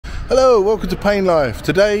Hello, welcome to Pain Life.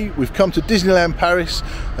 Today we've come to Disneyland Paris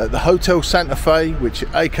at the Hotel Santa Fe, which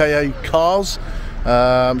aka Cars.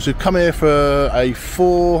 So we've come here for a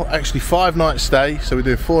 5-night stay. So we're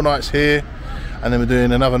doing 4 nights here, and then we're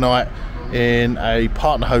doing another night in a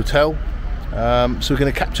partner hotel. So we're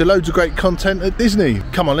going to capture loads of great content at Disney.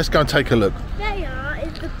 Come on, let's go and take a look. There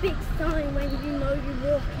is the big sign when you know you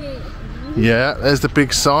walk in. Yeah, there's the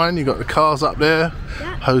big sign. You've got the cars up there.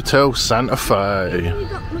 Yeah. Hotel Santa Fe. You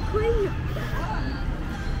got McQueen up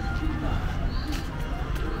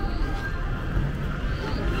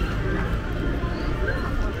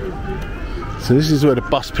there. So this is where the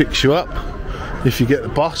bus picks you up, if you get the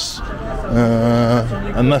bus,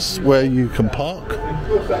 and that's where you can park.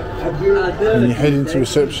 And you head into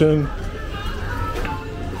reception,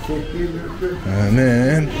 and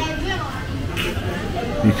then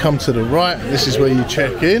you come to the right. This is where you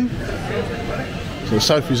check in. So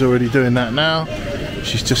Sophie's already doing that now.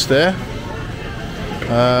 She's just there.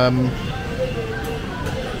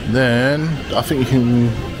 Then I think you can.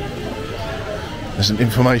 There's an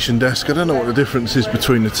information desk. I don't know what the difference is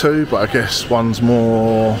between the two, but I guess one's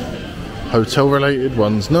more hotel related,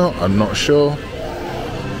 one's not. I'm not sure.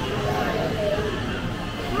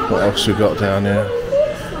 What else we got down here?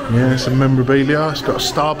 Yeah, some memorabilia. It's got a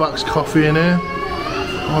Starbucks coffee in here.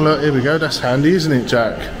 Oh look, here we go. That's handy, isn't it,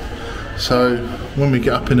 Jack? So when we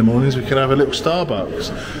get up in the mornings, we can have a little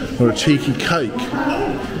Starbucks or a cheeky cake.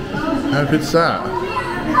 How good's that?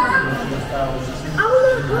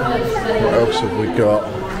 What else have we got?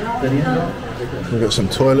 We've got some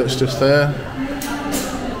toilets just there.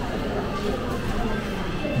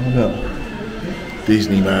 Oh, look.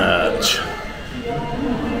 Disney merch.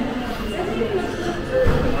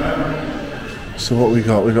 So what we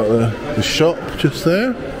got? We got the shop just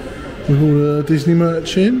there with all the Disney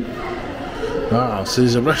merch in. Ah, so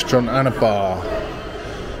there's a restaurant and a bar.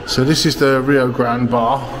 So this is the Rio Grande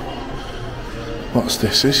bar. What's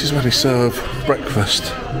this? This is where they serve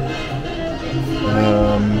breakfast.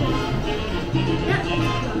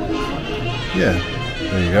 Yeah,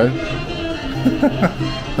 there you go.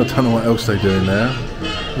 I don't know what else they do in there.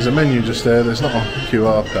 There's a menu just there. There's not a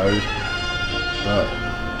QR code, but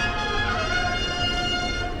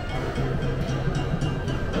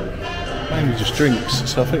mainly just drinks.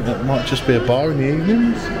 So I think that might just be a bar in the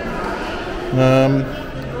evenings.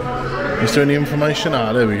 Is there any information?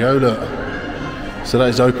 Ah, there we go. Look. So that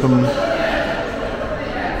is open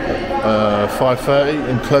 5:30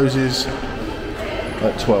 and closes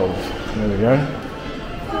at 12. There we go.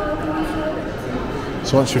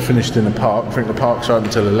 So once you're finished in the park, I think the park's open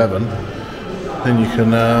until 11, then you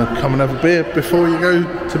can come and have a beer before you go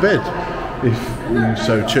to bed, if you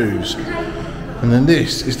so choose. And then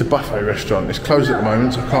this is the buffet restaurant. It's closed at the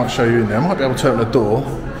moment, so I can't show you in there. I might be able to open the door.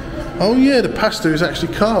 Oh yeah, the pasta is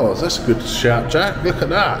actually Cars. That's a good shout, Jack. Look at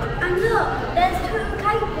that. And look, there's 2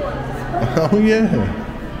 cake ones. Oh yeah.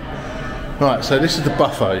 Right, so this is the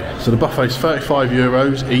buffet. So the buffet's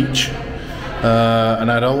 €35 each, an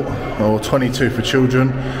adult, or 22 for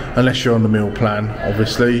children, unless you're on the meal plan.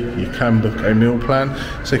 Obviously, you can book a meal plan,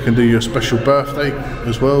 so you can do your special birthday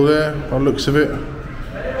as well there, by the looks of it.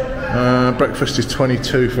 Breakfast is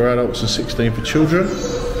 22 for adults and 16 for children.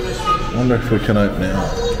 I wonder if we can open it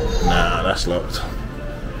up. Nah, that's locked.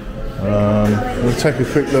 We'll take a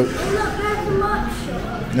quick look.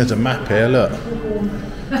 There's a map here, look.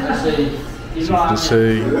 So you can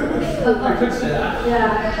see.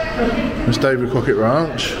 There's David Crockett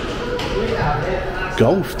Ranch.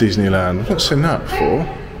 Golf Disneyland. I've not seen that before.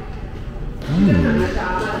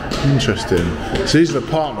 Interesting. So these are the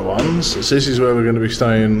partner ones. So this is where we're going to be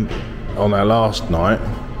staying on our last night.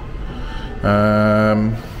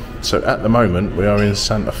 So at the moment we are in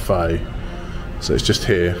Santa Fe. So it's just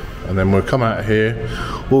here. And then we'll come out of here,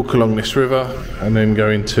 walk along this river, and then go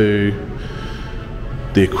into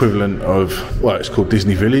the equivalent of, well, it's called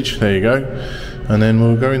Disney Village, there you go, and then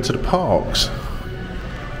we'll go into the parks.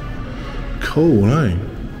 Cool, eh?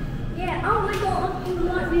 Yeah, oh, we got a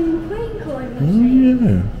Lightning McQueen coin machine.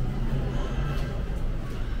 Oh yeah.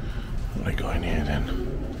 What have they got in here then?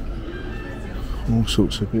 All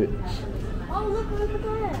sorts of bits. Oh, look over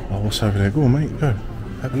there. Oh, what's over there? Go on, mate, go.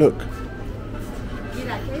 Have a look.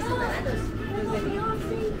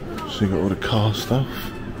 So you got all the car stuff.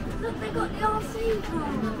 Look, they got the RC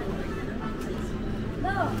car.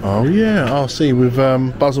 Look. Oh yeah, RC with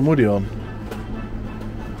Buzz and Woody on.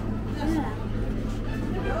 Yeah.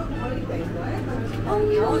 Oh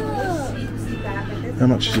look. How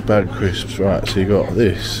much is a bag of crisps? Right, so you got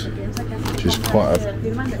this, which is quite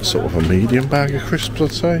a sort of a medium bag of crisps,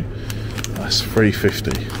 I'd say. That's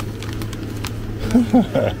 $3.50.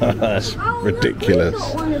 That's ridiculous. Look, we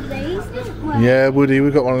got one of these, didn't we? Yeah, Woody,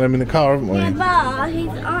 we've got one of them in the car, haven't we? Yeah, but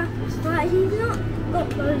he's not got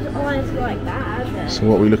those eyes like that, has he? So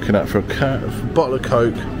what are we looking at for a bottle of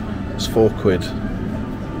Coke? It's £4.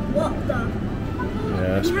 What the?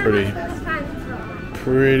 Yeah, it's And how pretty much for Fanta?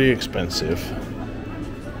 pretty expensive.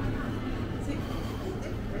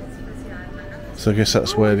 So I guess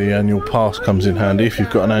that's where the annual pass comes in handy, if you've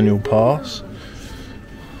got an annual pass.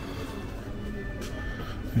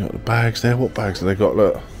 You got the bags there. What bags have they got?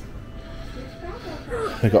 Look,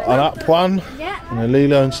 they got an up one, Yeah. and a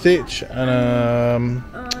Lilo and Stitch, and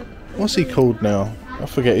what's he called now? I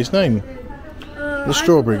forget his name. The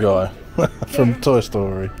strawberry guy from Toy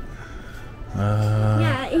Story.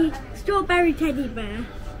 Yeah, he's strawberry teddy bear.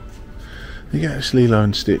 You get this Lilo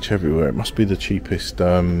and Stitch everywhere. It must be the cheapest.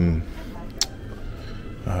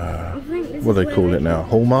 What do they call it now?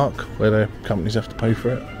 Hallmark, where the companies have to pay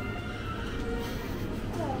for it.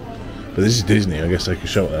 But this is Disney. I guess they can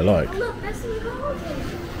show what they like. Oh, look, there's some gardens.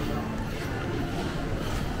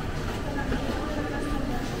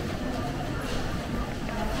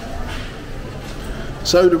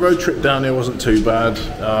 So the road trip down here wasn't too bad.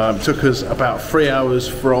 It took us about 3 hours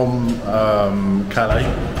from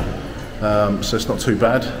Calais, so it's not too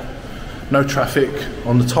bad. No traffic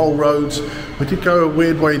on the toll roads. We did go a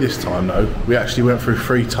weird way this time though. We actually went through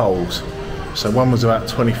 3 tolls. So one was about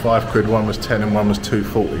 25 quid, one was 10 and one was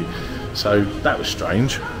 2.40. So that was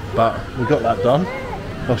strange, but we got that done.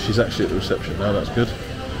 Oh, she's actually at the reception now, that's good.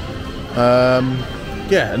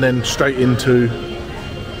 Yeah, and then straight into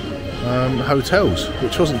hotels,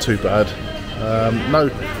 which wasn't too bad.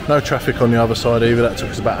 No traffic on the other side either. That took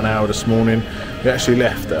us about an hour this morning. We actually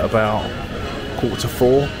left at about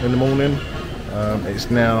 4:45 in the morning.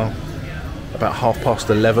 It's now about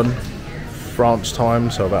 11:30 France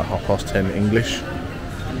time, so about 10:30 English.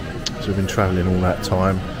 So we've been travelling all that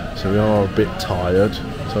time, so we are a bit tired.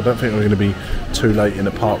 So I don't think we're going to be too late in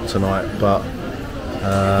the park tonight, but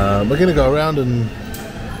we're going to go around and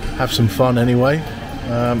have some fun anyway,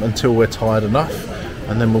 until we're tired enough,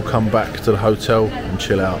 and then we'll come back to the hotel and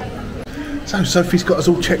chill out. So Sophie's got us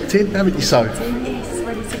all checked in, haven't you, Sophie? Yes,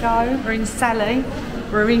 ready to go. We're in Sally.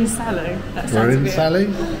 We're in Sally. That sounds We're in weird. Sally.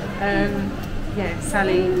 Yeah,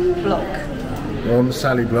 Sally block. We're on the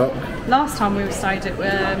Sally block. Last time we stayed at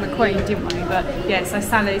McQueen, didn't we? But yeah, so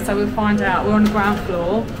Sally. So we'll find out. We're on the ground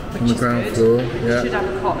floor, which On the is ground good. floor, yeah. Should have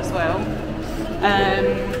a cot as well.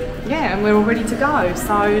 Yeah, and we're all ready to go.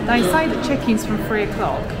 So they say that check-in's from 3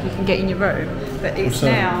 o'clock. You can get in your room, but it's So,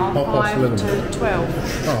 now 11:30. 5 to 12.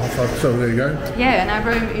 Oh, so there you go. Yeah, and our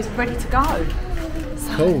room is ready to go.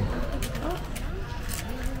 So, Cool.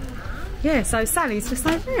 yeah, so Sally's just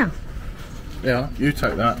over there. Yeah, you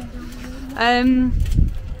take that.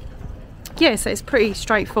 Yeah, so it's pretty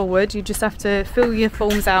straightforward. You just have to fill your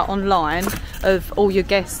forms out online of all your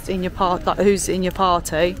guests in your part, like who's in your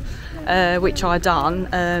party, which I done,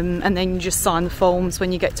 and then you just sign the forms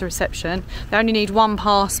when you get to reception. They only need 1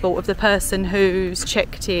 passport of the person who's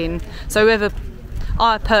checked in. So whoever,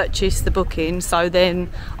 I purchased the booking, so then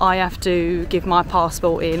I have to give my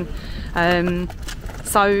passport in.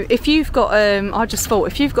 So if you've got, I just thought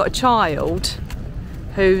if you've got a child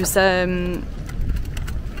who's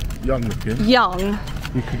Young looking. young,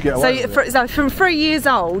 You could get away with it. so from 3 years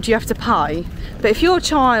old you have to pay, but if your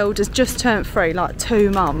child has just turned 3, like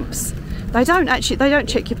 2 months, they don't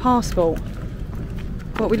check your passport.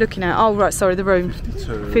 What are we looking at? Oh right, sorry, the room.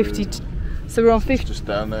 50. So we're on 50. Just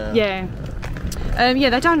down there. Yeah.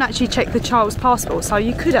 Yeah, they don't actually check the child's passport, so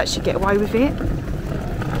you could actually get away with it.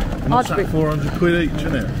 What's that, 400 quid each,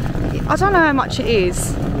 isn't it? I don't know how much it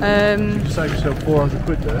is. You save yourself 400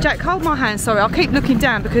 quid there. Jack, hold my hand, sorry, I'll keep looking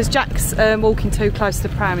down because Jack's walking too close to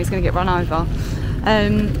the pram, he's going to get run over.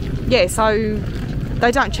 Yeah, so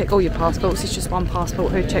they don't check all your passports, it's just 1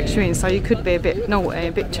 passport who checks you in, so you could be a bit naughty,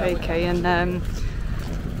 a bit cheeky and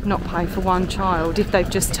not pay for 1 child if they've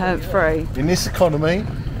just turned 3. In this economy,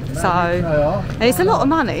 So and it's a lot of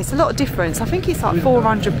money, it's a lot of difference. I think it's like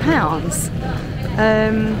 £400.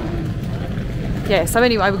 Yeah, so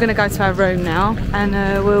anyway, we're going to go to our room now, and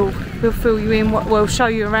we'll fill you in. We'll show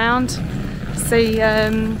you around, see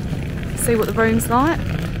what the room's like.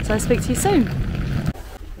 So I'll speak to you soon.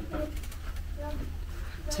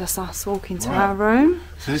 Just us walking to our room.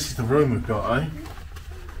 so this is the room we've got, eh?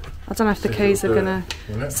 I don't know if the So keys are you'll do gonna. it,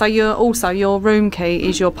 will it? So your room key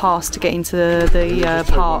is your pass to get into the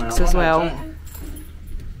parks as well.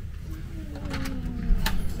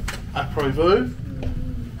 Approval.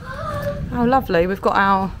 Oh, lovely. We've got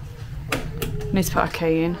our. Need to put our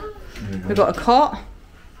key in. We've got a cot.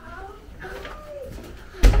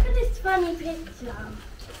 Look at this funny picture.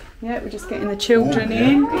 Yeah, we're just getting the children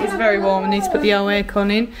in. It's very warm. We need to put the old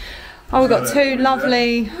aircon in. Oh, we've got two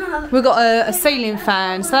lovely. We've got a ceiling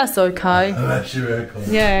fan, so that's okay. That's your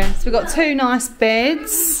aircon. Yeah, so we've got two nice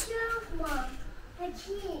beds.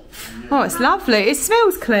 Oh, it's lovely. It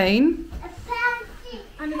smells clean.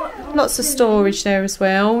 Lots of storage there as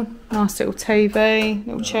well. Nice little TV,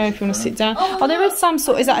 little chair if you want to sit down. Oh, there is some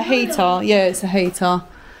sort. Is that a heater? Yeah, it's a heater.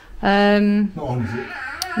 Not on, is it?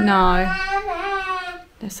 No.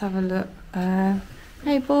 Let's have a look.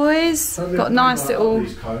 Hey boys, got a nice little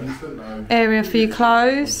area for your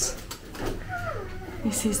clothes.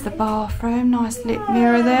 This is the bathroom. Nice lit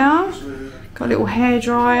mirror there. Got a little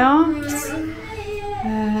hairdryer.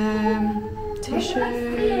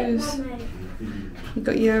 Tissues. You've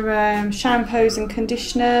got your shampoos and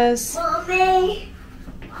conditioners.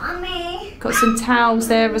 Got some towels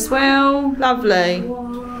there as well. Lovely.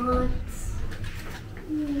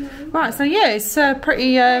 Right, so yeah, it's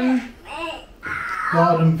pretty...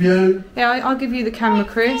 garden view. Yeah, I'll give you the camera,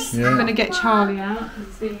 Chris. Yeah. I'm going to get Charlie out.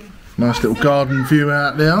 Nice little garden view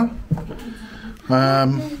out there.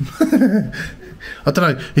 I don't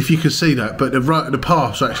know if you could see that, but the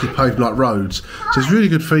paths are actually paved like roads. So there's really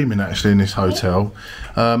good theming actually in this hotel.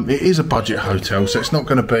 It is a budget hotel, so it's not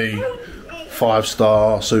going to be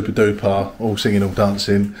 5-star, super duper, all singing, all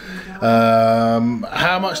dancing.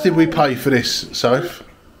 How much did we pay for this, Soph?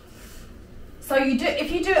 So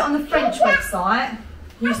if you do it on the French website,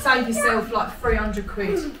 you save yourself like 300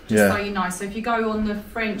 quid, just so you know. So if you go on the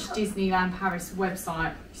French Disneyland Paris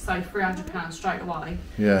website, you save £300 straight away.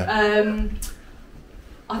 Yeah.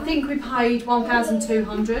 I think we paid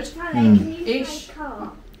 1,200-ish.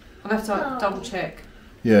 I'll have to double check.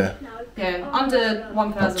 Yeah. Yeah, under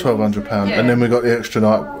 1,000. £1,200, yeah. And then we got the extra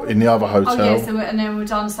night in the other hotel. Oh yeah, so and then we're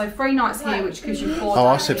done. So 3 nights here, which gives you 4 days. Oh,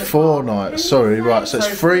 I said 4 nients. Sorry, right. So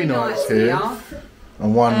it's 3 nights here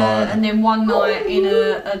and 1 night. And then 1 night in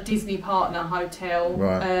a Disney partner hotel.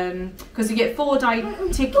 Right. Because you get 4-day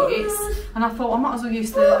tickets, and I thought I might as well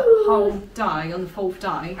use the whole day on the 4th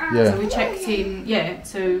day. Yeah. So we checked in. Yeah.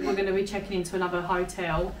 So we're going to be checking into another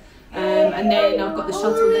hotel. And then I've got the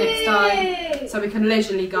shuttle the next day, so we can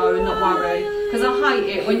leisurely go and not worry. Because I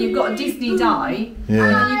hate it when you've got a Disney day and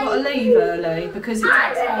then you've got to leave early because it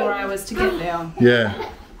takes 4 hours to get there. Yeah.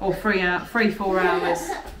 Or 4 hours.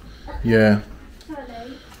 Yeah.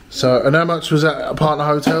 So, and how much was that at a partner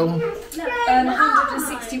hotel?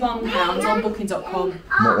 £161 on booking.com.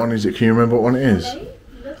 What one is it? Can you remember what one it is?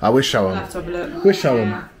 We'll show I'll them. have to have a look. We'll show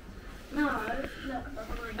them.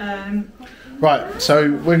 Right,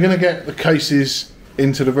 so we're going to get the cases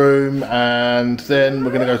into the room and then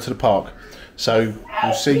we're going to go to the park. So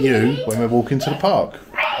we'll see you when we walk into the park.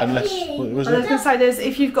 Unless, what was it? I was going to say,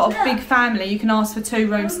 if you've got a big family, you can ask for 2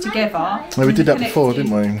 rooms together. Well, we did that before,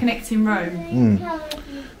 didn't we? Connecting room.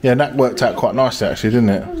 Yeah, and that worked out quite nicely actually, didn't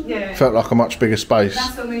it? Yeah. Felt like a much bigger space.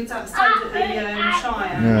 That's when we stayed at the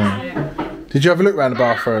Shire. Yeah. Did you have a look around the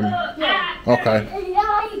bathroom? Yeah. Okay.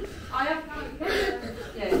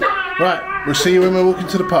 Right, we'll see you when we're walking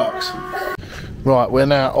to the parks. Right, we're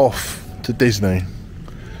now off to Disney.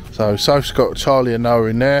 So Soph's got Charlie and Noah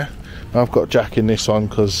in there. I've got Jack in this one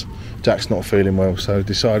because Jack's not feeling well, so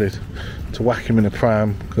decided to whack him in a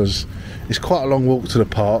pram because it's quite a long walk to the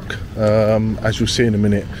park, as you'll see in a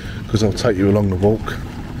minute, because I'll take you along the walk.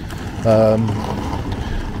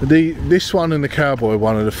 This one and the cowboy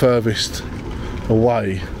one are the furthest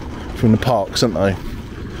away from the parks, aren't they?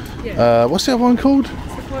 Yeah. What's the other one called?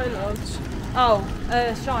 Oh,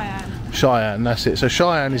 Cheyenne. Cheyenne, that's it. So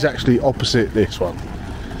Cheyenne is actually opposite this one,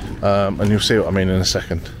 and you'll see what I mean in a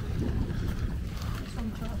second.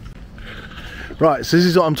 Right, so this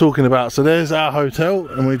is what I'm talking about. So there's our hotel,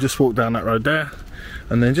 and we just walked down that road there,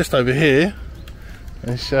 and then just over here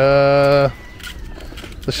is the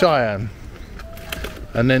Cheyenne,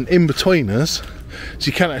 and then in between us, so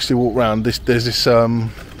you can actually walk around. There's this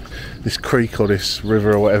this creek or this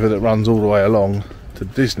river or whatever that runs all the way along to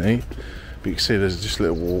Disney. But you can see there's just a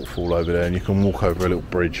little waterfall over there, and you can walk over a little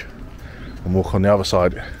bridge and walk on the other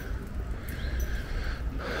side.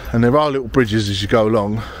 And there are little bridges as you go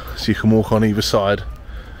along, so you can walk on either side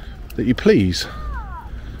that you please.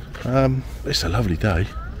 It's a lovely day.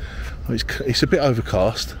 It's a bit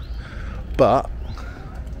overcast, but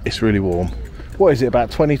it's really warm. What is it, about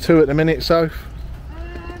 22 at the minute, Soph?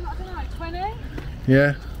 I don't know, 20?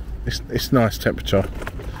 Yeah, it's nice temperature.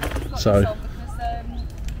 So.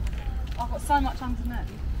 I've got so much underneath.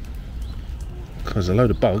 Because a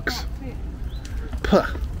load of bugs. Puh.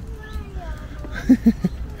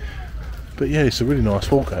 But yeah, it's a really nice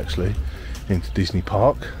walk actually into Disney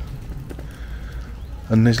Park.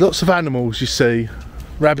 And there's lots of animals you see.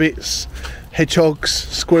 Rabbits, hedgehogs,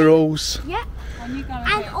 squirrels, Yeah. And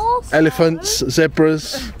also elephants,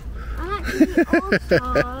 zebras. And actually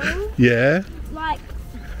also Yeah. like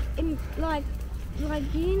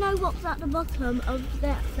do you know what's at the bottom of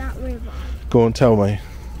that river? Go on, tell me.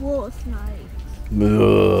 Water snakes.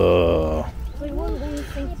 Ugh. We wouldn't really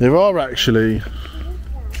think There are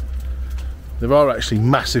actually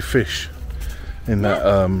massive fish in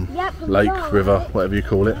that lake, river, whatever you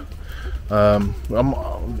call it.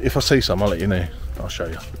 If I see some, I'll let you know. I'll show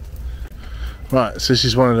you. Right, so this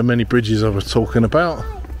is one of the many bridges I was talking about,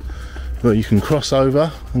 where you can cross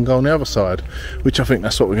over and go on the other side, which I think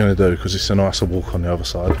that's what we're going to do, because it's a nicer walk on the other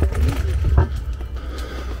side.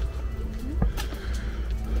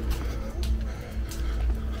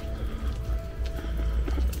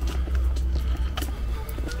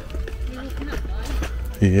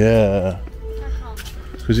 Yeah,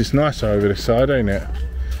 because it's nicer over this side, ain't it?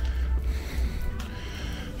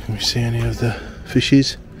 Can we see any of the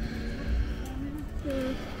fishes?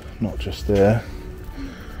 Not just there.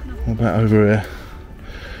 What about over here?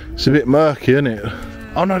 It's a bit murky, isn't it?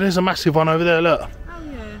 Oh no, there's a massive one over there, look. Oh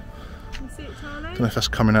yeah. Can you see it, Charlie? Don't know if that's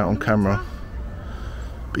coming out on camera.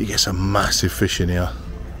 But you get some massive fish in here.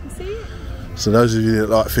 You see it? So those of you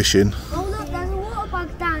that like fishing, Oh look, there's a water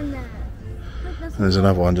bug down there. Look, and there's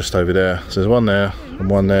another one just over there. So there's one there and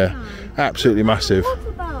one there. Absolutely massive.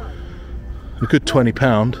 water bug. A good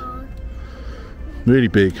 £20. Really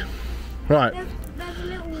big. Right. There's a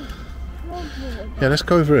little water bug. Yeah, let's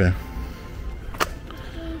go over here.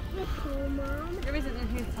 There isn't a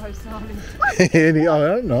hippo, Charlie. I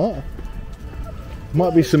hope not.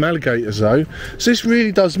 Might be some alligators though. So this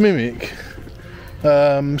really does mimic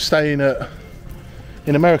staying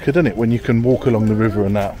in America, doesn't it? When you can walk along the river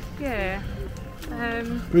and that. Yeah.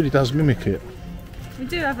 Really does mimic it. We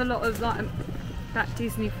do have a lot of like that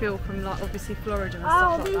Disney feel from like obviously Florida and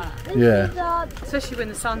Oh, stuff like that. Yeah. Especially when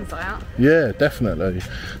the sun's out. Yeah, definitely.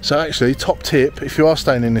 So actually, top tip, if you are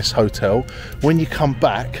staying in this hotel, when you come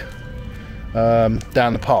back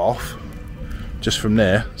down the path, just from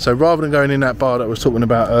there, so rather than going in that bar that I was talking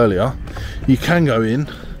about earlier, you can go in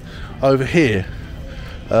over here.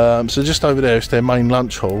 So just over there is their main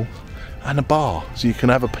lunch hall and a bar. So you can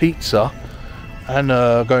have a pizza and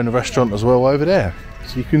go in a restaurant as well over there.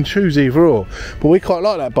 So you can choose either or. But we quite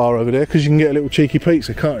like that bar over there because you can get a little cheeky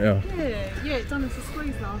pizza, can't you? Yeah, it done us a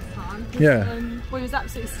squeeze last time. Yeah. We was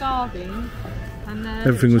absolutely starving, and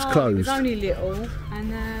everything was Charlie closed. was only little,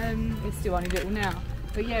 and it's still only little now.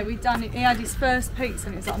 But yeah, we've done it. He had his first pizza,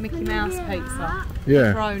 and it was like a Mickey Mouse pizza.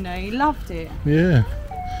 Yeah. Pepperoni. He loved it. Yeah.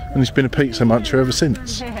 And it's been a pizza muncher ever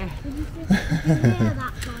since. Yeah.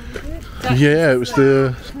 Yeah, it was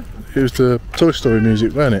the Toy Story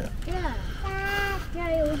music, wasn't it?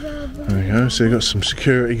 There we go, so you've got some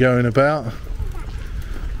security going about.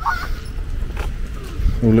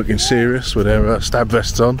 All looking serious with their stab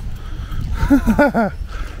vests on.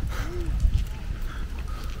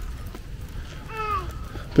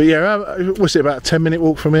 But yeah, what's it, about a 10-minute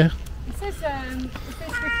walk from here? It says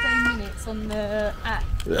 15 minutes on the app.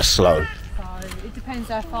 That's slow. So it depends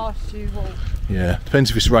how fast you walk. Yeah,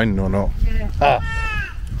 depends if it's raining or not. Yeah. Ah.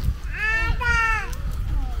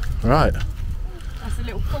 Right. That's a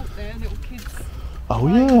little fort there, little kids. Oh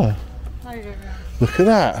yeah. Play area. Look at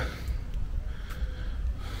that.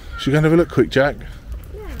 Should we go and have a look quick, Jack?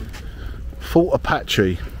 Yeah. Fort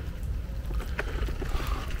Apache.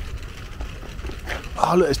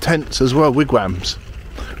 Oh look, there's tents as well, wigwams.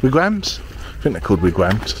 Wigwams? I think they're called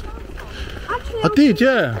wigwams. Actually, I did,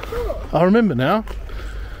 yeah. I remember now.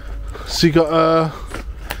 So you got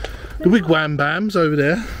the wigwam bams over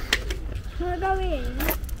there. Can I go in?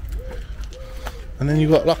 And then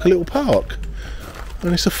you've got like a little park.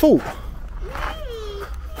 And it's a fort.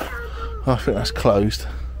 I think that's closed.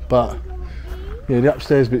 But yeah, the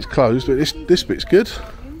upstairs bit's closed, but this bit's good.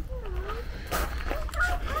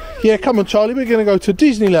 Yeah, come on Charlie, we're gonna go to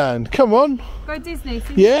Disneyland. Come on. Go Disney.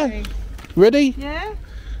 Yeah? Ready? Yeah?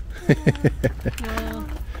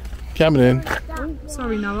 Coming in. Oh,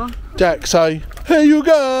 sorry Noah. Jack, say, hey you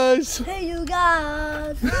guys! Hey you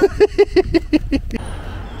guys!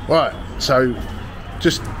 Right, so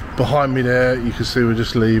just behind me there, you can see we're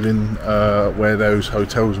just leaving where those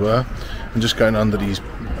hotels were and just going under these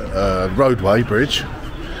roadway bridge.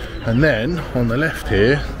 And then on the left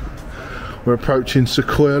here, we're approaching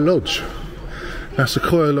Sequoia Lodge. Now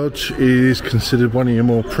Sequoia Lodge is considered one of your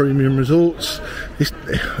more premium resorts.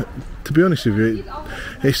 To be honest with you,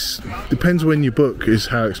 it depends when you book is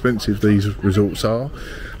how expensive these resorts are.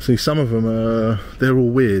 See, some of them they're all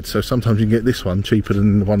weird, so sometimes you can get this one cheaper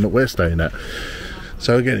than the one that we're staying at.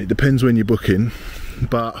 So again, it depends when you're booking,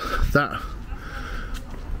 but that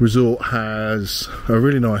resort has a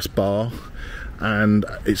really nice bar, and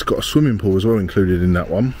it's got a swimming pool as well included in that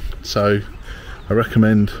one. So I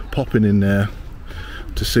recommend popping in there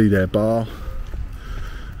to see their bar,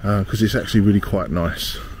 because it's actually really quite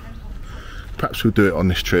nice. Perhaps we'll do it on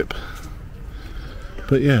this trip.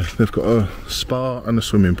 But yeah, they've got a spa and a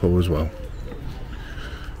swimming pool as well.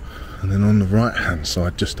 And then on the right hand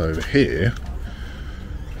side, just over here,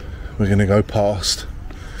 we're going to go past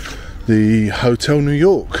the Hotel New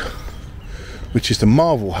York, which is the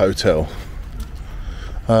Marvel Hotel.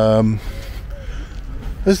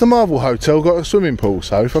 Has the Marvel Hotel got a swimming pool?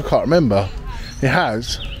 So if I can't remember, it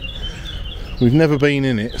has. We've never been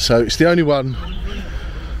in it, so it's the only one.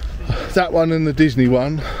 That one and the Disney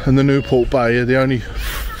one and the Newport Bay are the only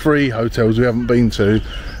 3 hotels we haven't been to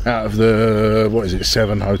out of the, what is it,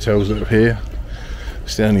 7 hotels that are here.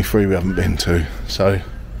 It's the only 3 we haven't been to. So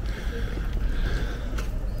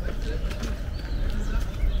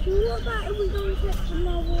What about if we don't get to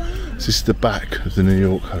Marvel Island? this is the back of the New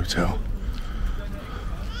York Hotel.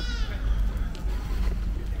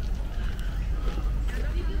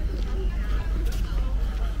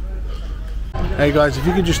 Hey guys, if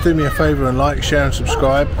you could just do me a favour and like, share and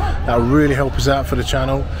subscribe, that will really help us out for the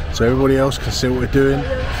channel, so everybody else can see what we're doing,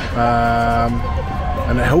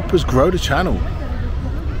 and it help us grow the channel.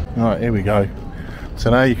 Alright, here we go. So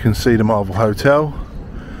now you can see the Marvel Hotel,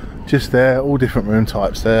 just there, all different room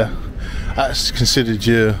types there. That's considered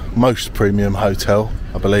your most premium hotel,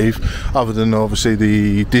 I believe, other than obviously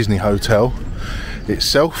the Disney Hotel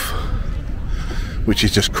itself, which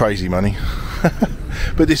is just crazy money.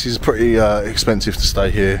 But this is pretty expensive to stay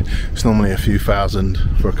here. It's normally a few thousand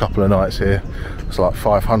for a couple of nights here. It's like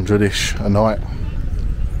 500-ish a night.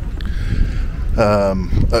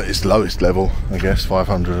 At its lowest level, I guess,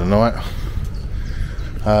 500 a night.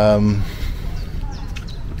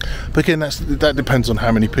 But again, that depends on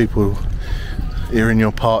how many people are in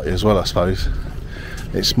your party as well, I suppose.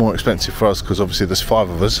 It's more expensive for us because obviously there's 5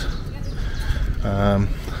 of us.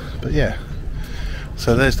 But yeah,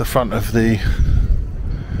 so there's the front of the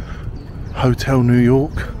Hotel New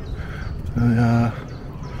York,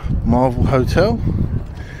 Marvel Hotel,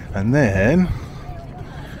 and then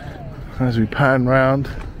as we pan round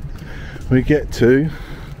we get to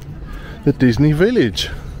the Disney Village.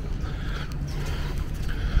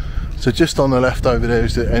 So just on the left over there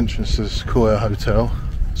is the entrance to the Sequoia Hotel,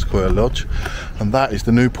 Sequoia Lodge, and that is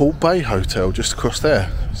the Newport Bay Hotel just across there.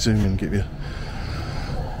 Zoom in and give you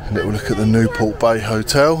a little look at the Newport Bay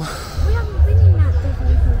Hotel. We haven't been in that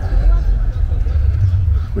Disney Hotel.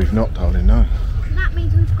 We've not, darling, no. That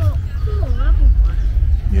means we've got 4, haven't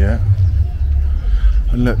we? Yeah.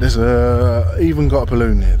 And look, there's even got a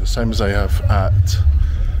balloon here, the same as they have at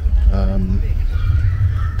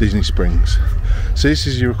Disney Springs. So this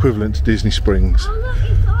is your equivalent to Disney Springs. Oh look,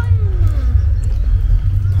 it's Iron Man.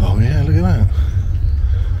 Oh yeah, look at that.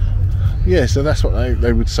 Yeah, so that's what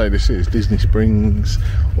they would say this is, Disney Springs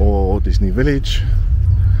or Disney Village.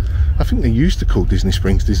 I think they used to call Disney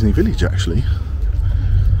Springs Disney Village actually.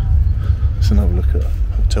 Let's have a look at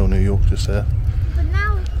Hotel New York just there. But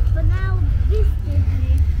now this Disney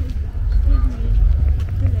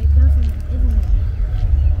Village, isn't it?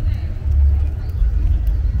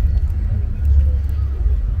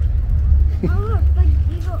 Oh look,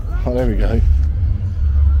 you got that. Oh, there we go. Look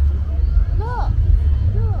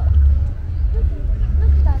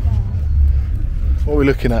at that there. What are we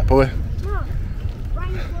looking at, boy? Look,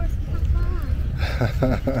 Rainforest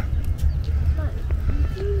Cafe.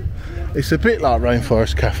 It's a bit like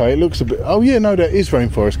Rainforest Cafe. It looks a bit... Oh yeah, no, that is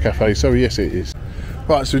Rainforest Cafe. So yes, it is.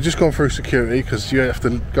 Right, so we've just gone through security because you have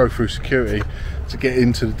to go through security to get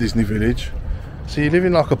into the Disney Village. So you live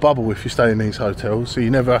in like a bubble if you stay in these hotels, so you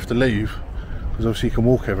never have to leave because obviously you can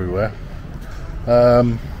walk everywhere.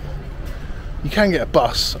 You can get a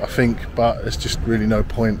bus, I think, but it's just really no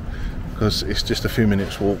point because it's just a few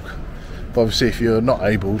minutes walk. But obviously if you're not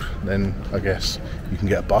able, then I guess you can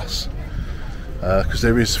get a bus. Because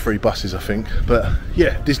there is free buses, I think. But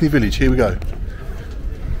yeah, Disney Village, here we go.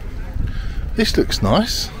 This looks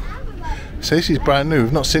nice. So this is brand new,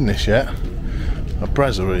 we've not seen this yet. A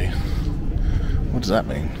brasserie. What does that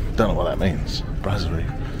mean? Don't know what that means. Brasserie.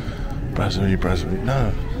 Brasserie,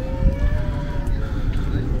 no.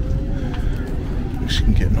 You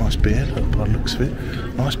can get a nice beer, look, by the looks of it.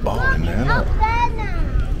 Nice bar in there, look.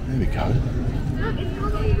 There we go. Look, it's gone all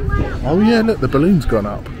the way up. Oh yeah, look, the balloon's gone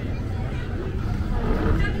up.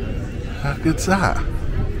 How good's that?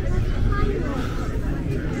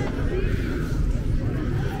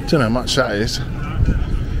 Don't know how much that is.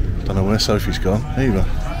 Don't know where Sophie's gone either.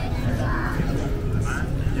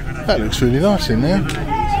 That looks really nice in there.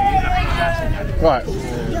 Right,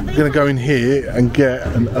 I'm going to go in here and get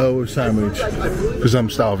an Earl sandwich because I'm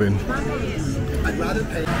starving.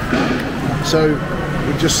 So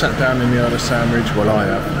we just sat down in the Earl sandwich. Well, I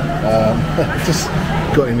have. Just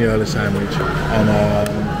got in the Earl sandwich, and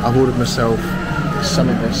I've ordered myself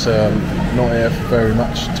something that's not here for very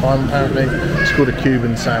much time apparently. It's called a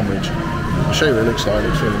Cuban sandwich. I'll show you what it looks like. It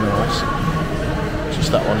looks really nice.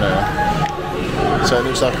 Just that one there. So it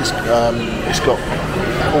looks like it's got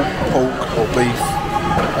pork or beef,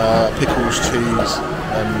 pickles, cheese,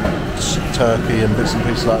 and turkey and bits and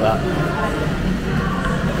pieces like that.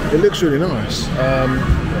 It looks really nice.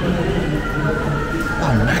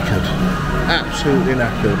 I'm knackered, absolutely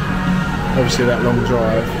knackered. Obviously that long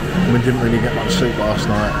drive, and we didn't really get much sleep last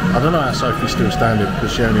night. I don't know how Sophie's still standing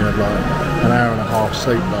because she only had like an hour and a half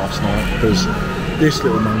sleep last night because this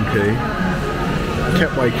little monkey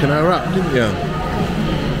kept waking her up, didn't you?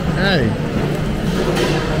 Hey.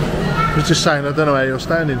 I was just saying, I don't know how you're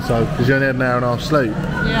standing, so because you only had an hour and a half sleep.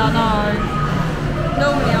 Yeah, I know.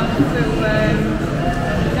 Normally I feel,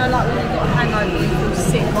 you know, like when you got a hangover, you feel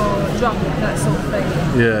sick or drunk, that sort of thing.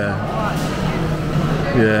 Yeah.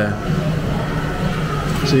 Yeah.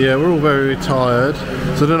 So yeah, we're all very tired.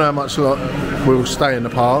 So I don't know how much we'll stay in the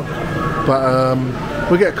park, but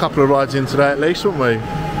we'll get a couple of rides in today at least, won't we?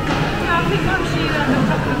 Yeah, I think once you have a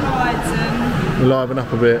couple of rides and liven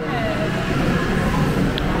up a bit.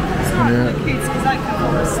 It's hard for the kids because they can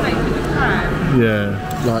fall asleep in the pram. Yeah,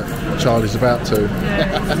 like Charlie's about to.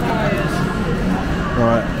 Yeah, he's tired.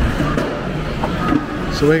 Right.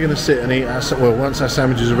 So we're going to sit and eat our, well, once our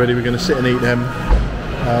sandwiches are ready, we're going to sit and eat them.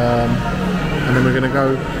 And then we're going to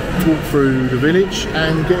go walk through the village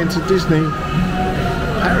and get into Disney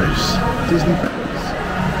Paris.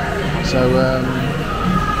 So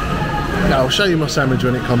yeah, I'll show you my sandwich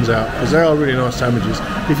when it comes out because they are really nice sandwiches.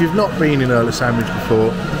 If you've not been in Earl Sandwich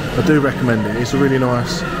before, I do recommend it. It's a really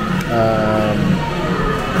nice,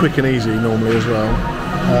 quick and easy normally as well.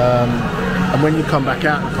 And when you come back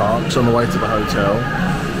out the parks on the way to the hotel,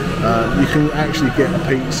 you can actually get a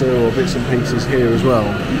pizza or bits and pieces here as well.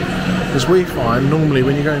 Because we find normally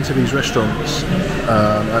when you go into these restaurants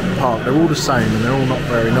at the park, they're all the same and they're all not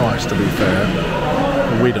very nice, to be fair.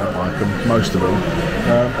 We don't like them, most of them.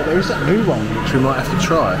 But there is that new one which we might have to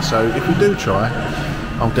try. So if we do try,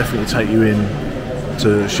 I'll definitely take you in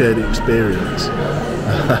to share the experience.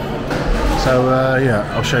 So yeah,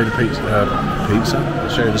 I'll show you the pizza. I'll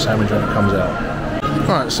show you the sandwich when it comes out.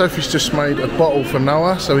 Right, Sophie's just made a bottle for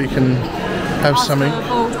Noah so he can have something.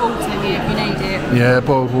 Boiled water here if you need it. Yeah,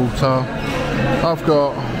 boiled water. I've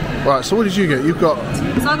got. Right, so what did you get? You've got.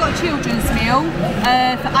 So I got a children's meal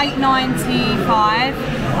for $8.95.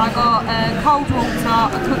 I got cold water,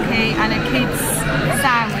 a cookie, and a kids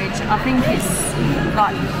sandwich. I think it's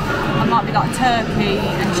like it might be like turkey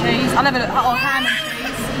and cheese. I'll have a look. Oh, ham and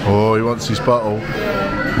cheese. Oh, he wants his bottle.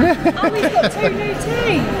 Yeah. Oh, he's got 2 new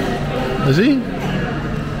teeth. Is he?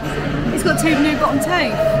 He's got 2 new bottom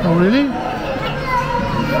teeth. Oh, really?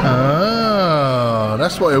 Ah,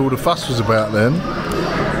 that's what all the fuss was about then.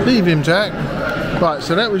 Leave him, Jack. Right,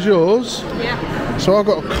 so that was yours. Yeah. So I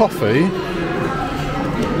got a coffee,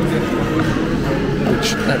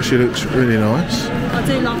 which actually looks really nice. I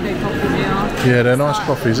do love their coffee here. Yeah, they're nice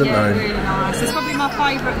coffees, aren't they? Really nice. It's probably my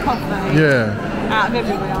favourite coffee. Yeah. Out of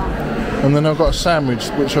everywhere. And then I've got a sandwich,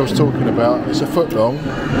 which I was talking about. It's a foot long,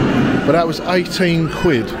 but that was 18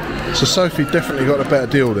 quid. So Sophie definitely got a better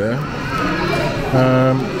deal there.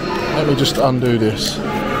 Let me just undo this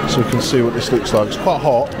so you can see what this looks like. It's quite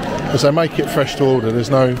hot because they make it fresh to order. There's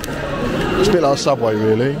no, it's a bit like Subway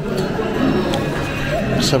really.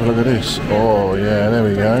 Let's have a look at this. Oh yeah, there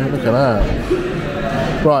we go. Look at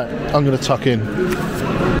that. Right, I'm going to tuck in.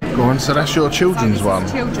 Go on, so that's your children's one.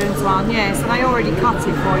 Children's one, yeah. So they already cut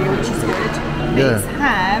it for you, which is good. Yeah. It's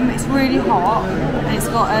ham. It's really hot, and it's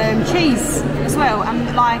got cheese as well,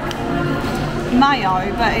 and like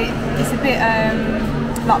mayo, but it's a bit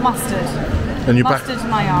like mustard. And you're mustard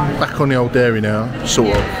mayo. Back on the old dairy now, sort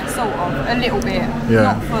of. Yeah, sort of. A little bit. Yeah.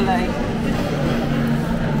 Not fully.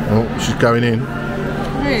 Oh, she's going in.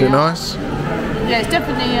 Really Is it nice? Yeah, it's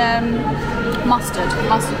definitely mustard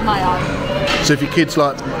mayo. So if your kids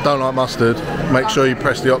don't like mustard, make sure you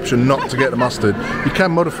press the option not to get the mustard. You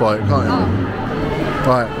can modify it, can't you? Oh.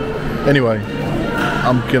 Right. Anyway,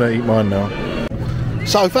 I'm gonna eat mine now.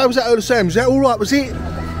 So if I was at Earl Sandwich, is that all right? Was it?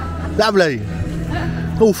 Lovely.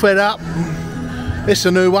 All fed up. It's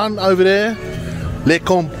a new one over there. Le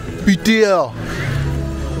Computer.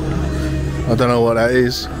 I don't know what that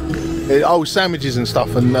is. Oh, sandwiches and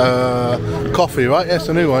stuff and coffee, right? That's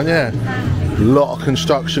a new one, yeah. A lot of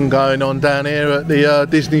construction going on down here at the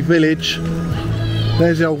Disney Village.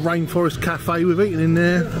 There's the old rainforest cafe. We've eaten in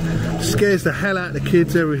there. Scares the hell out of the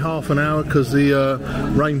kids every half an hour because the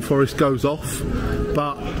rainforest goes off.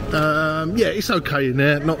 But yeah, it's okay in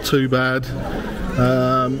there, not too bad.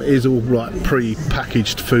 It's all like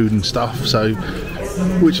pre-packaged food and stuff, so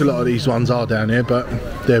which a lot of these ones are down here, but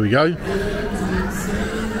there we go.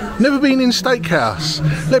 Never been in steakhouse.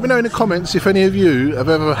 Let me know in the comments if any of you have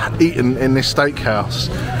ever eaten in this steakhouse.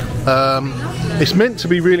 It's meant to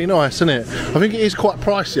be really nice, isn't it? I think it is quite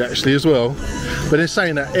pricey actually as well, but they're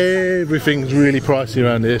saying that everything's really pricey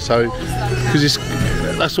around here, so because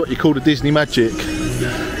that's what you call the Disney magic.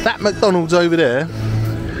 That McDonald's over there,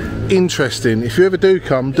 interesting. If you ever do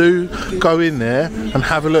come, do go in there and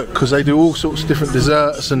have a look, because they do all sorts of different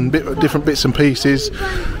desserts and different bits and pieces,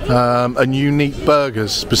 and unique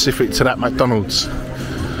burgers specific to that McDonald's.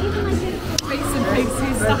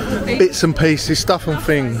 Bits and pieces, stuff and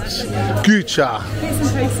things. Gucha. Bits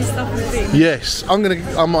and pieces, stuff and things. Yes,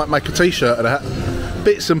 I might make a t-shirt of that.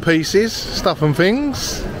 Bits and pieces, stuff and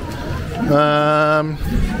things.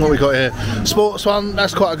 What we got here? Sports one,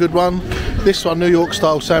 that's quite a good one. This one, New York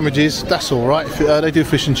style sandwiches, that's alright. They do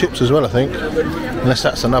fish and chips as well, I think. Unless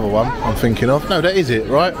that's another one I'm thinking of. No, that is it,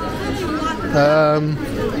 right?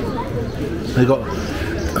 They got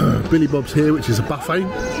Billy Bob's here, which is a buffet.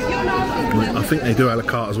 I think they do a la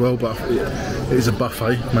carte as well, but it is a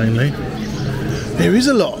buffet mainly. There is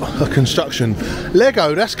a lot of construction.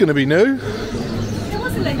 Lego, that's going to be new. There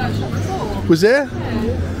was a Lego shop before. Was there?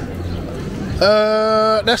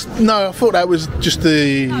 No, I thought that was just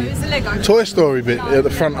the it's a Lego Toy Story bit at the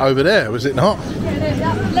front over there, was it not? Yeah,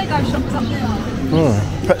 that Lego shop was up there.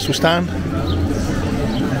 Oh, pretzel stand.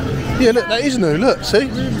 Yeah, look, that is new, look, see?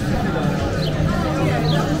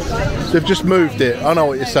 They've just moved it, I know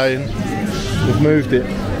what you're saying. They've moved it.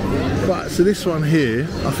 Right, so this one here,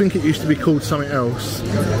 I think it used to be called something else.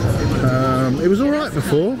 It was alright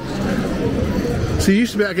before. So you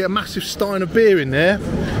used to be able to get a massive stein of beer in there.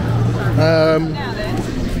 I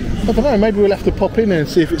don't know, maybe we'll have to pop in there and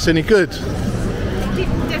see if it's any good. It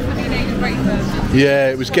definitely needed a refurb.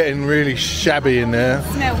 Yeah, it was getting really shabby in there.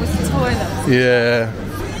 The smell was the toilet. Yeah.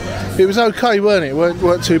 It was okay, weren't it? It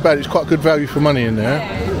weren't too bad. It was quite good value for money in there.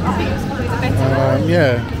 Yeah, I think it was probably the better one.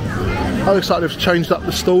 Yeah. I looks like they've changed up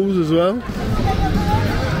the stalls as well.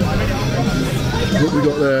 What we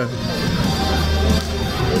got there?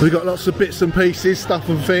 We got lots of bits and pieces, stuff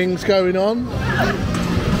and things going on.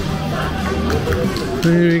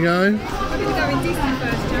 There we go. We're going to go in Disney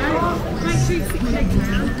first, Joe. Make sure you stick your legs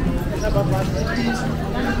around.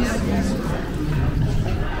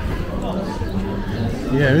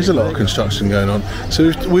 Yeah, there is a lot of construction going on.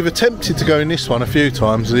 So we've attempted to go in this one a few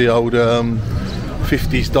times, the old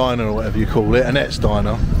 50s diner or whatever you call it, Annette's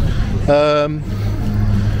diner.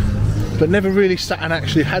 But never really sat and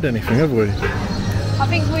actually had anything, have we? I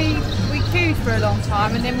think we queued for a long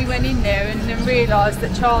time, and then we went in there and then realised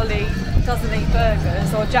that Charlie doesn't eat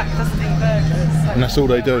burgers, or Jack doesn't eat burgers. So And that's all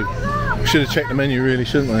they do. We should have checked the menu really,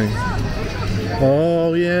 shouldn't we?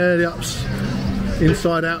 Oh yeah, the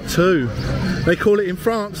Inside Out 2. They call it in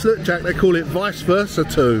France, look Jack, they call it Vice Versa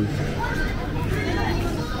 2.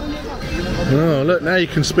 Oh look, now you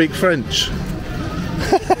can speak French.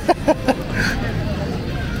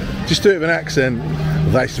 Just do it with an accent.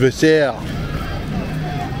 Vice Versa.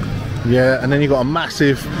 Yeah, and then you've got a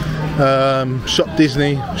massive Shop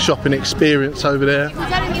Disney shopping experience over there.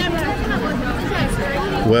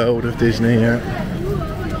 World of Disney, yeah.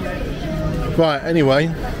 Right, anyway,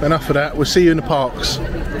 enough of that. We'll see you in the parks.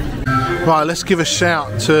 Right, let's give a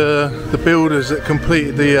shout to the builders that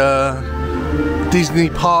completed the Disney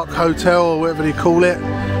Park Hotel, or whatever they call it.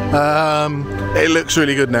 It looks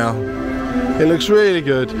really good now. It looks really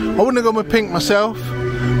good. I wouldn't have gone with pink myself,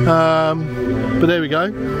 but there we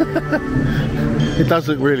go. It does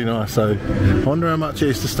look really nice though. I wonder how much it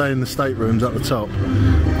is to stay in the staterooms at the top.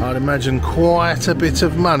 I'd imagine quite a bit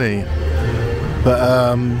of money. But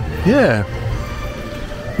yeah,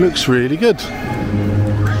 looks really good.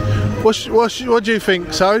 What do you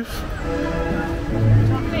think, Soph?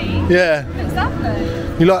 Yeah. Looks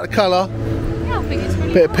lovely. You like the colour? Yeah, I think it's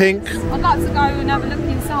really Bit of nice. pink. I'd like to go and have a look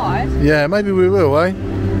inside. Yeah, maybe we will, eh?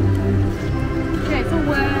 Yeah, it's all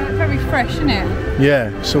very fresh, isn't it?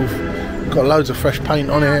 Yeah, it's all got loads of fresh paint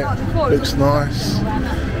on it. Looks nice.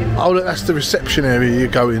 Oh look, that's the reception area you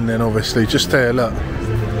go in then, obviously. Just there, look.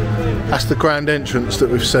 That's the grand entrance that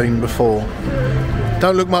we've seen before.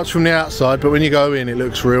 Don't look much from the outside, but when you go in it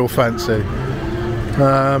looks real fancy.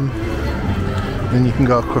 Then you can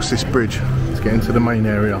go across this bridge to get into the main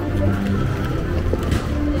area.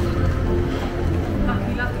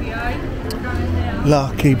 Lucky, eh? Going there.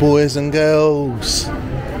 Lucky boys and girls.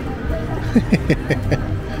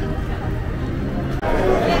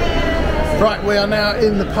 Right, we are now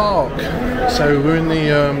in the park. So we're in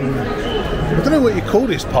the, I don't know what you call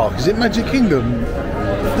this park. Is it Magic Kingdom?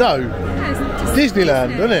 No.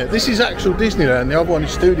 Disneyland, isn't it? This is actual Disneyland, the other one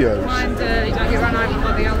is Studios. And you don't get run over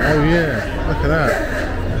by the other. Oh yeah, look at that.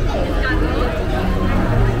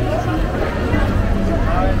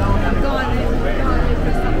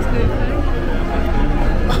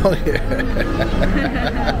 Oh yeah.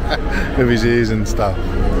 With his ears and stuff.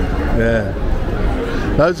 Yeah.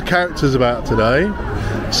 Loads of characters about today.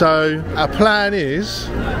 So our plan is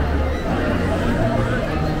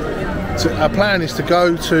to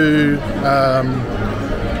go to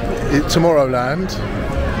Tomorrowland.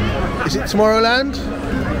 Is it Tomorrowland?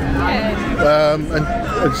 Yeah.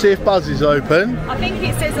 And see if Buzz is open. I think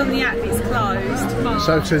it says on the app it's closed. But...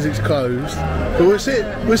 So it says it's closed. But we'll see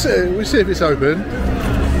if it's open.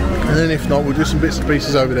 And then if not, we'll do some bits and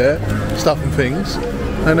pieces over there, stuff and things.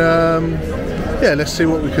 And yeah, let's see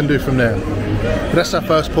what we can do from there. But that's our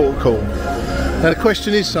first port of call. Now the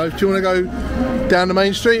question is, so do you want to go down the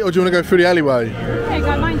main street or do you want to go through the alleyway? Okay,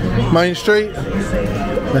 go Main Street. Main Street?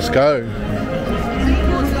 Let's go.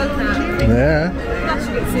 Yeah.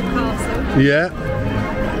 Yeah.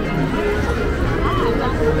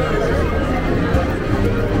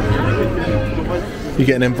 You're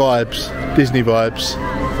getting them vibes, Disney vibes.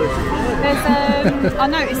 There's I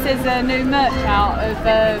noticed there's a new merch out of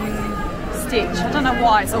Stitch. I don't know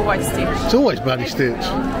why it's always Stitch. It's always bloody Stitch. I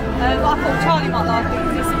thought Charlie might like it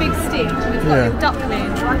because it's a big Stitch and it's got a little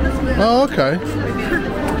duckling. Oh, okay.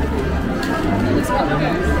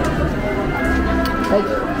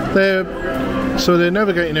 They're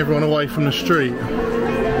navigating everyone away from the street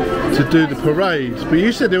to do the parades. But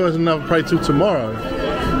you said there wasn't another parade till tomorrow.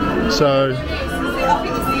 So.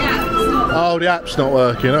 Oh, the app's not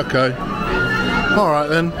working. Okay. All right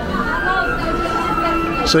then.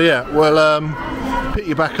 So yeah, we'll pick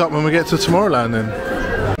you back up when we get to Tomorrowland then.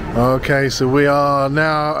 Okay, so we are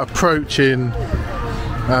now approaching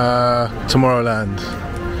Tomorrowland,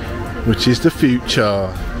 which is the future.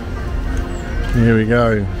 Here we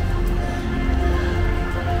go.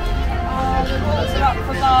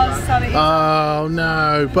 Oh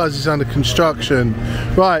no, Buzz is under construction.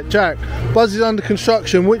 Right, Jack, Buzz is under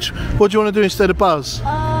construction. What do you want to do instead of Buzz?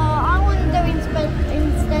 I want to do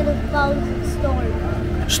instead of Buzz,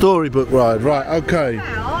 Storybook. Storybook ride, right, okay.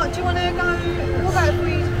 Now, do you want to go, what about if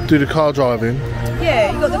we... Do the car driving?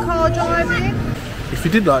 Yeah, you got the car driving. If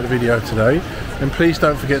you did like the video today, then please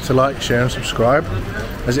don't forget to like, share and subscribe,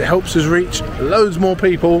 as it helps us reach loads more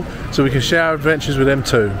people so we can share our adventures with them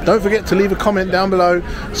too. Don't forget to leave a comment down below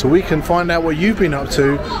so we can find out what you've been up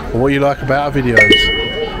to or what you like about our videos.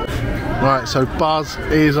 Right, so Buzz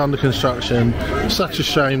is under construction. Such a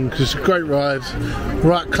shame because it's a great ride.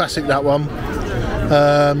 Right, classic that one.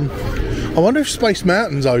 I wonder if Space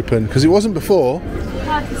Mountain's open because it wasn't before.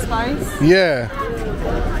 Space? Yeah.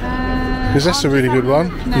 Because that's a really good one.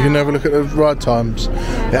 No. You can have a look at the ride times.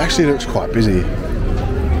 It actually looks quite busy.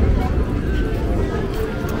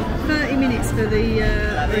 30 minutes for the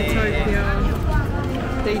Utopia,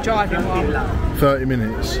 the driving one. 30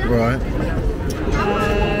 minutes, right.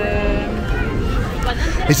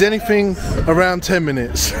 Is anything around 10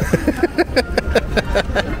 minutes?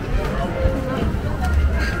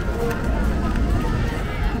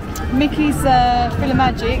 Mickey's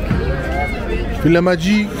Philamagic.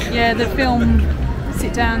 Philamagic? Yeah, the film,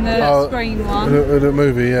 sit down the screen one. The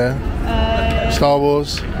movie, yeah. Star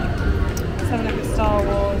Wars. Let's have a look at Star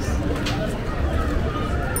Wars.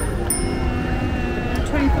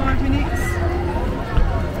 25 minutes.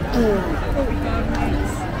 45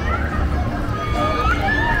 minutes.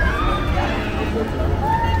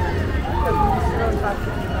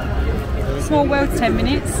 Small World 10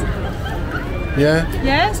 minutes. Yeah?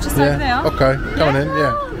 Yeah, it's just over there. Okay, come on in,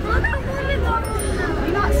 yeah.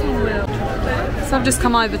 You like Small World? So I've just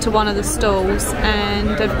come over to one of the stalls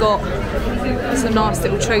and they've got some nice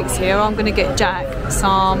little treats here. I'm going to get Jack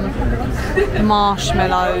some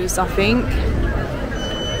marshmallows, I think.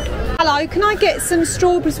 Hello, can I get some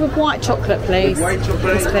strawberries with white chocolate, please? With white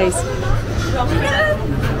chocolate? Yes, please.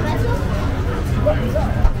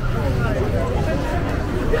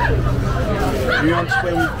 Do you want to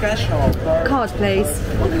pay with cash or card? Card, please.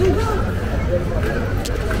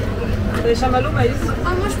 Des chamallows, Maïs?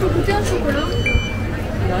 Ah, moi je peux goûter un chocolat.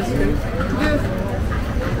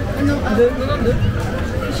 Deux. Non, deux.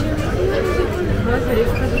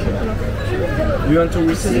 Do you want to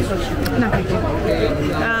resell it? No, thank you.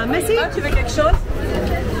 Merci. Tu veux quelque chose?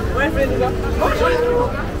 Ouais, je vais devoir.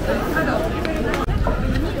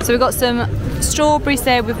 So we've got some strawberries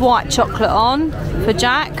there with white chocolate on for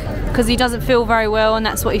Jack. because he doesn't feel very well and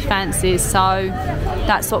that's what he fancies, so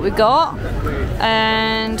that's what we got.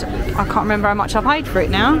 And I can't remember how much I paid for it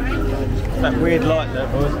now. That weird light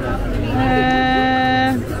level, isn't it?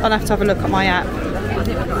 I'll have to have a look at my app.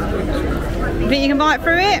 You think you can buy it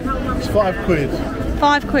through it? It's £5.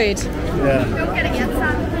 5 quid. Yeah.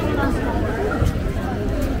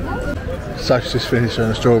 Soph's just finished on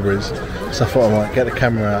the strawberries, so I thought I might get the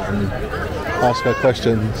camera out and ask her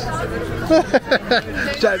questions.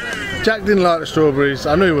 Jack didn't like the strawberries.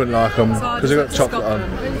 I knew he wouldn't like them because they got chocolate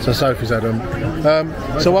on. So Sophie's had them.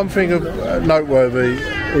 So one thing of noteworthy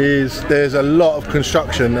is there's a lot of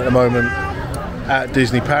construction at the moment at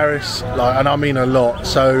Disney Paris, and I mean a lot.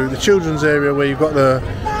 So the children's area where you've got the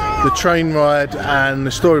train ride and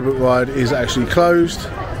the storybook ride is actually closed. So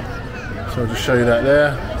I'll just show you that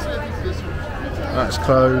there. That's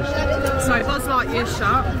closed. So Buzz Lightyear's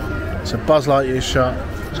shut. So Buzz Lightyear's shut.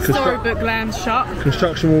 Storybook Land's shut.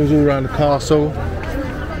 Construction walls all around the castle.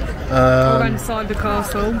 All around the side of the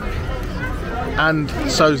castle. And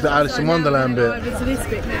so's the Alice in Wonderland bit. Over to this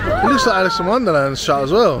bit now. It looks like Alice in Wonderland's shut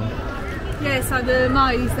as well. Yeah, so the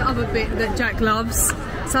maze, the other bit that Jack loves.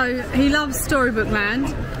 So he loves Storybook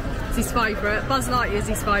Land. It's his favourite. Buzz Lightyear's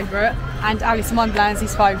his favourite. And Alice in Wonderland's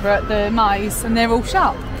his favourite. The maze, and they're all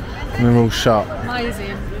shut. And they're all shut.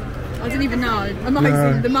 Amazing. I didn't even know. Amazing.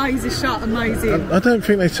 No. The maze is shut. Amazing. I don't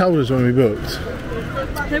think they told us when we booked.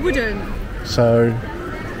 They wouldn't. So,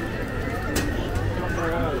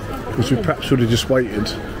 because we perhaps would have just waited.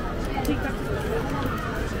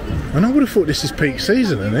 And I would have thought this is peak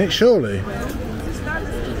season, isn't it? Surely,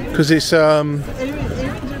 because it's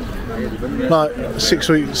like 6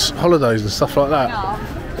 weeks holidays and stuff like that.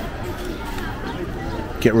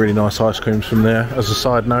 Get really nice ice creams from there. As a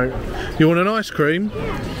side note, you want an ice cream?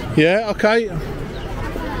 Yeah, okay.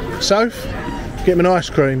 Soph, get me an ice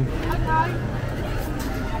cream.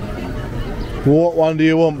 What one do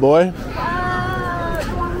you want, boy?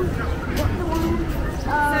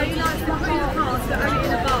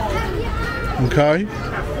 Okay.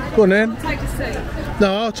 Go on then. Take a seat.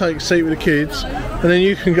 No, I'll take a seat with the kids, and then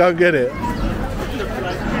you can go get it.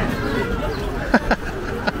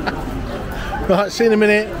 Right, see you in a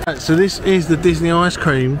minute. Right, so this is the Disney ice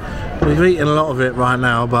cream. We've eaten a lot of it right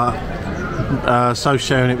now, but so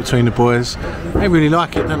sharing it between the boys. They really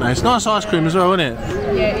like it, don't they? It's nice ice cream as well, isn't it?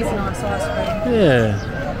 Yeah, it is a nice ice cream.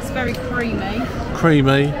 Yeah. It's very creamy.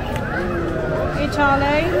 Creamy. Hey,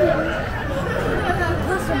 Charlie.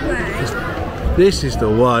 This is the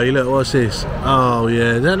way. Look, what's this? Oh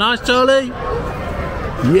yeah, is that nice, Charlie?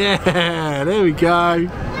 Yeah, there we go.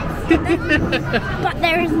 But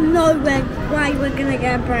there is no way we're gonna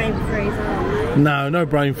get a brain freeze, are we? No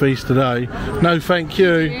brain feast today. No, thank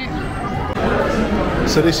you.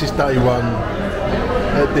 So this is day one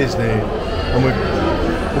at Disney, and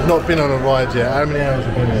we've not been on a ride yet. How many hours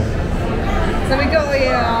have we been here? So we got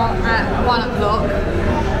here at 1 o'clock.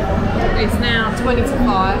 It's now 20 to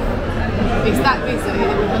 5. It's that busy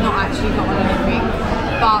that we've not actually got on anything.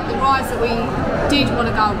 But the rides that we did want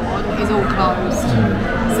to go on is all closed.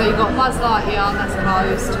 So you've got Buzz Lightyear, that's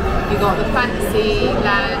closed. You've got the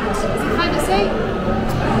Fantasyland. Is it Fantasy?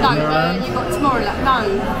 No, you've got Tomorrowland. No,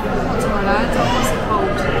 not Tomorrowland. What's it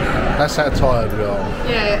called? That's how tired we are.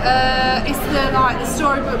 Yeah, it's the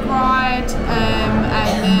storybook ride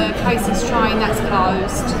and the Casey's train, that's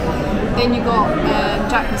closed. Then you got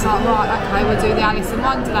Jack was like, right, okay, we'll do the Alice in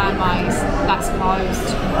Wonderland maze, that's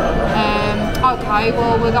closed. Okay,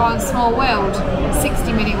 well we're going Small World,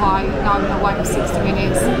 60-minute wait. No, we're not waiting for 60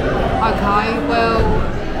 minutes. Okay, well,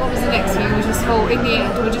 what was the next thing? We just thought in the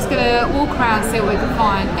end we're just gonna walk around, see what we can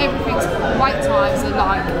find. Everything's wait times are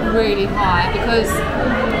like really high because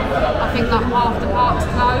I think like half the park's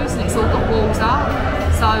closed and it's all got walls up,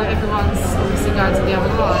 so everyone's obviously going to the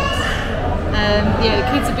other rides. Yeah,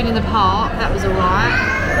 the kids have been in the park, that was alright.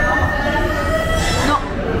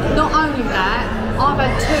 Not only that, I've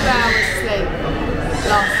had 2 hours sleep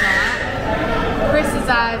last night. Chris has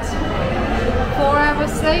had 4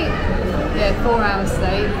 hours sleep. Yeah, 4 hours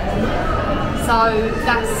sleep. So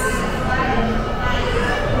that's...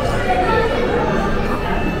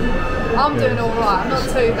 I'm doing alright, I'm not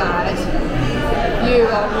too bad. You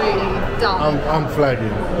are really done. I'm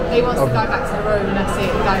flagging. He wants to go back to the room and that's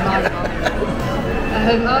it, game over. I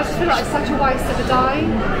just feel like it's such a waste of a day,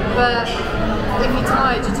 but if you're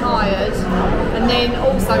tired, you're tired. And then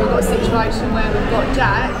also we've got a situation where we've got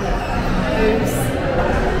Jack, who's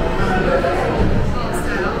passed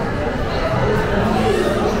out.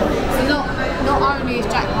 So not only is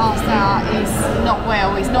Jack passed out, he's not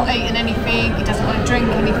well, he's not eating anything, he doesn't want to drink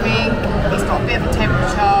anything, he's got a bit of a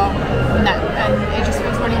temperature, and he just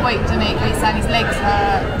feels really weak, doesn't he? He's saying his legs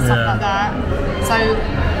hurt, stuff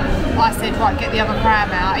right, get the other pram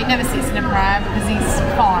out. He never sits in a pram because he's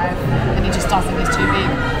 5 and he just doesn't, he's too big.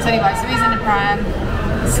 So anyway, so he's in the pram,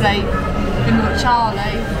 asleep. Then we've got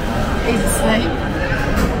Charlie, he's asleep.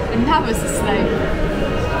 And Noah's asleep.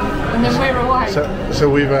 And then we're awake. So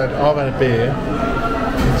I've had a beer,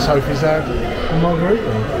 and Sophie's had a margarita.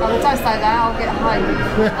 Oh, don't say that, I'll get home.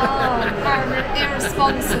 Oh, how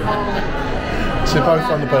irresponsible. So both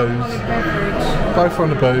on the booze. Both on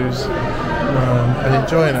the booze. And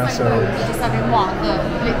enjoying ourselves. Just having one that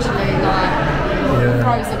literally like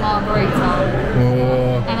frozen margarita.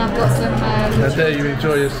 Oh. And I've got some How dare you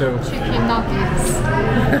enjoy yourself. chicken nuggets.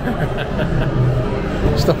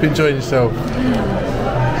 Stop enjoying yourself.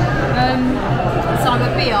 So the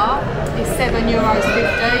beer is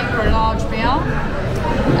 €7.50 for a large beer.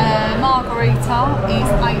 Margarita is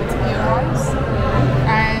 €8.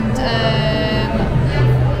 And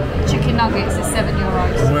chicken nuggets is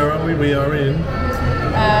 €7. Where are we? We are in?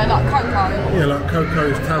 Like Coco. Yeah, like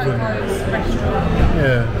Coco's Tavern. Coco's restaurant.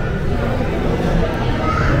 Yeah.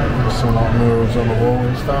 There's some like murals on the wall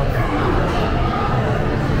and stuff.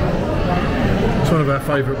 It's one of our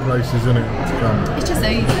favourite places, isn't it, to come? It's just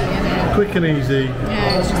easy, isn't it? Quick and easy.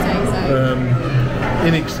 Yeah, it's just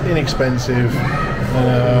easy. Inexpensive.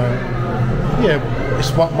 Yeah,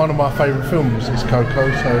 it's one of my favourite films. It's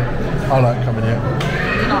Coco, so I like coming here.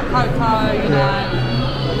 You like Coco, you like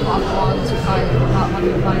other ones, your favourite, like one of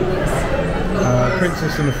your favourites?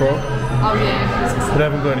 Princess and the Frog. Oh yeah. But I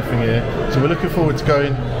haven't got anything here. So we're looking forward to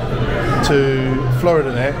going to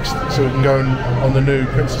Florida next, so we can go on the new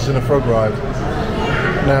Princess and the Frog ride.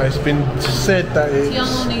 Now it's been said that it's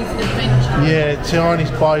Tiani's Adventure. Yeah,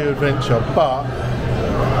 Tiani's Bayou Adventure, but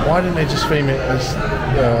why didn't they just theme it as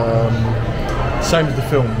same as the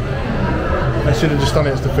film? They should have just done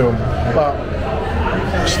it as the film. But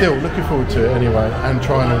still, looking forward to it anyway, and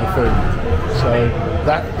trying all the food. So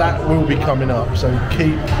that will be coming up. So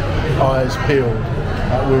keep eyes peeled.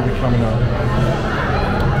 That will be coming up.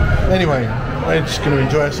 Anyway, we're just going to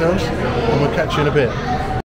enjoy ourselves, and we'll catch you in a bit.